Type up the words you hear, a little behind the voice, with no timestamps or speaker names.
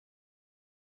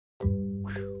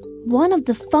One of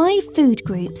the 5 food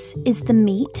groups is the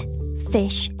meat,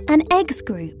 fish and eggs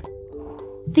group.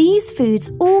 These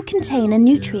foods all contain a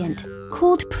nutrient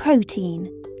called protein.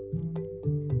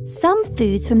 Some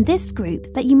foods from this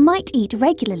group that you might eat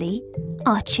regularly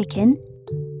are chicken,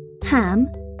 ham,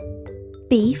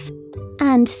 beef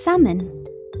and salmon.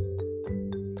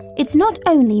 It's not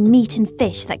only meat and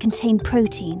fish that contain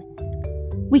protein.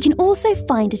 We can also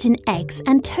find it in eggs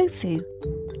and tofu,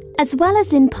 as well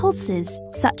as in pulses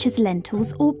such as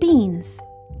lentils or beans.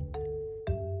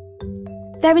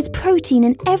 There is protein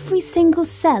in every single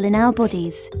cell in our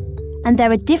bodies, and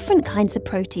there are different kinds of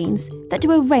proteins that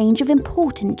do a range of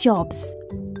important jobs.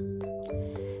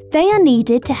 They are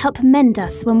needed to help mend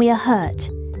us when we are hurt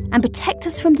and protect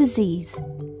us from disease.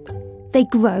 They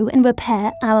grow and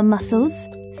repair our muscles,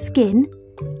 skin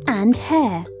and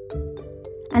hair.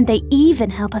 And they even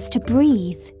help us to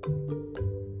breathe.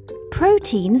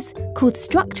 Proteins, called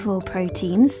structural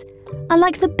proteins, are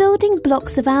like the building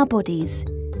blocks of our bodies.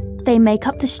 They make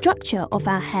up the structure of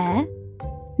our hair,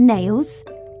 nails,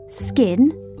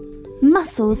 skin,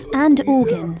 muscles and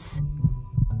organs.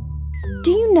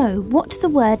 Do you know what the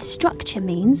word structure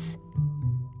means?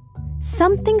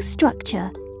 Something's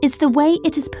structure is the way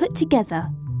it is put together,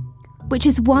 which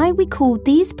is why we call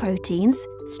these proteins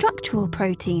structural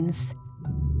proteins.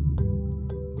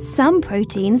 Some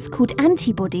proteins, called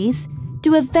antibodies,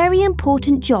 do a very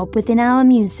important job within our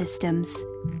immune systems.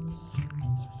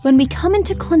 When we come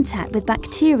into contact with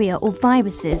bacteria or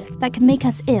viruses that can make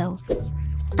us ill,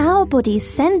 our bodies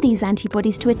send these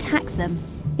antibodies to attack them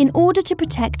in order to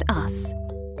protect us.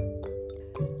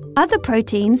 Other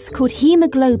proteins, called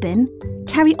hemoglobin,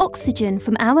 carry oxygen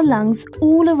from our lungs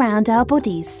all around our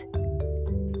bodies.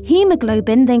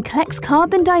 Hemoglobin then collects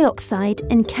carbon dioxide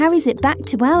and carries it back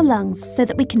to our lungs so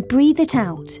that we can breathe it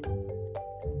out.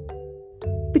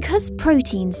 Because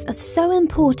proteins are so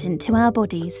important to our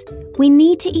bodies, we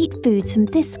need to eat foods from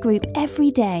this group every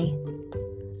day.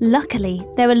 Luckily,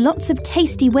 there are lots of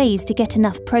tasty ways to get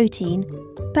enough protein.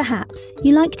 Perhaps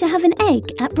you like to have an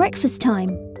egg at breakfast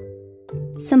time,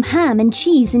 some ham and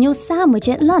cheese in your sandwich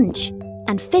at lunch,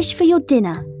 and fish for your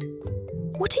dinner.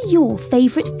 What are your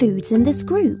favourite foods in this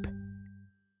group?